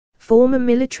former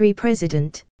military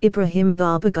president, Ibrahim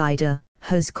Babangida,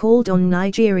 has called on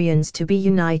Nigerians to be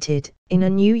united, in a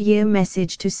New Year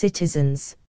message to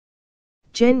citizens.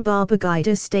 Gen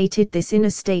Babangida stated this in a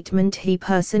statement he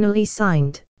personally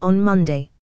signed, on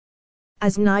Monday.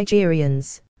 As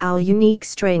Nigerians, our unique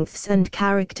strengths and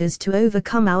characters to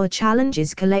overcome our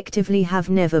challenges collectively have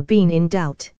never been in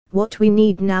doubt. What we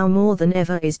need now more than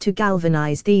ever is to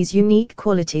galvanize these unique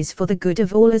qualities for the good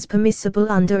of all as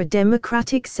permissible under a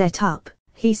democratic setup,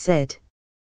 he said.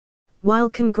 While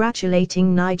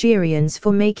congratulating Nigerians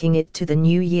for making it to the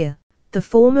new year, the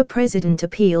former president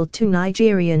appealed to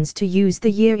Nigerians to use the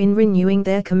year in renewing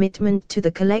their commitment to the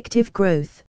collective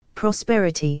growth,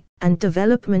 prosperity, and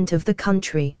development of the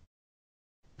country.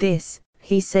 This,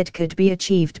 he said, could be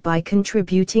achieved by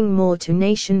contributing more to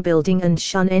nation building and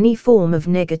shun any form of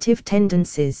negative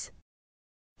tendencies.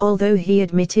 Although he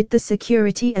admitted the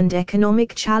security and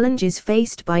economic challenges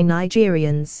faced by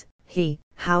Nigerians, he,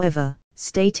 however,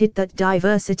 stated that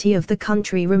diversity of the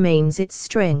country remains its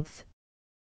strength.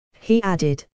 He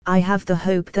added, "I have the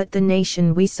hope that the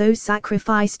nation we so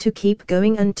sacrifice to keep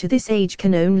going and to this age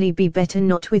can only be better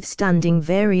notwithstanding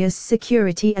various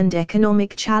security and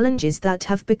economic challenges that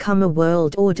have become a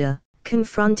world order,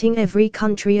 confronting every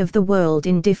country of the world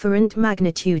in different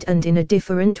magnitude and in a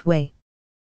different way."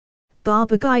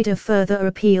 Babangida further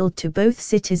appealed to both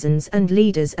citizens and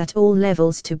leaders at all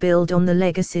levels to build on the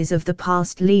legacies of the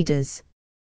past leaders.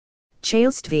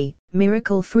 Chalstv,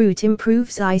 miracle fruit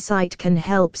improves eyesight, can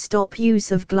help stop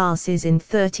use of glasses in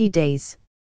 30 days.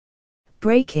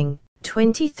 Breaking,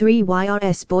 23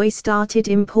 YRS boy started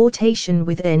importation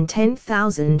with N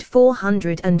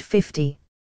 10,450.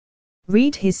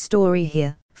 Read his story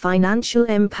here. Financial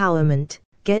empowerment,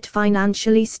 get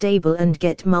financially stable and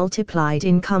get multiplied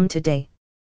income today.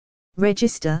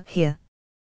 Register here.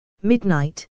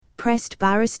 Midnight, pressed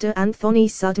barrister Anthony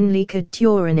suddenly could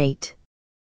urinate.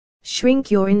 Shrink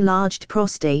your enlarged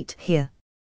prostate here.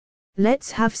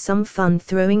 Let's have some fun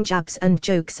throwing jabs and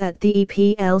jokes at the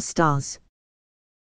EPL stars.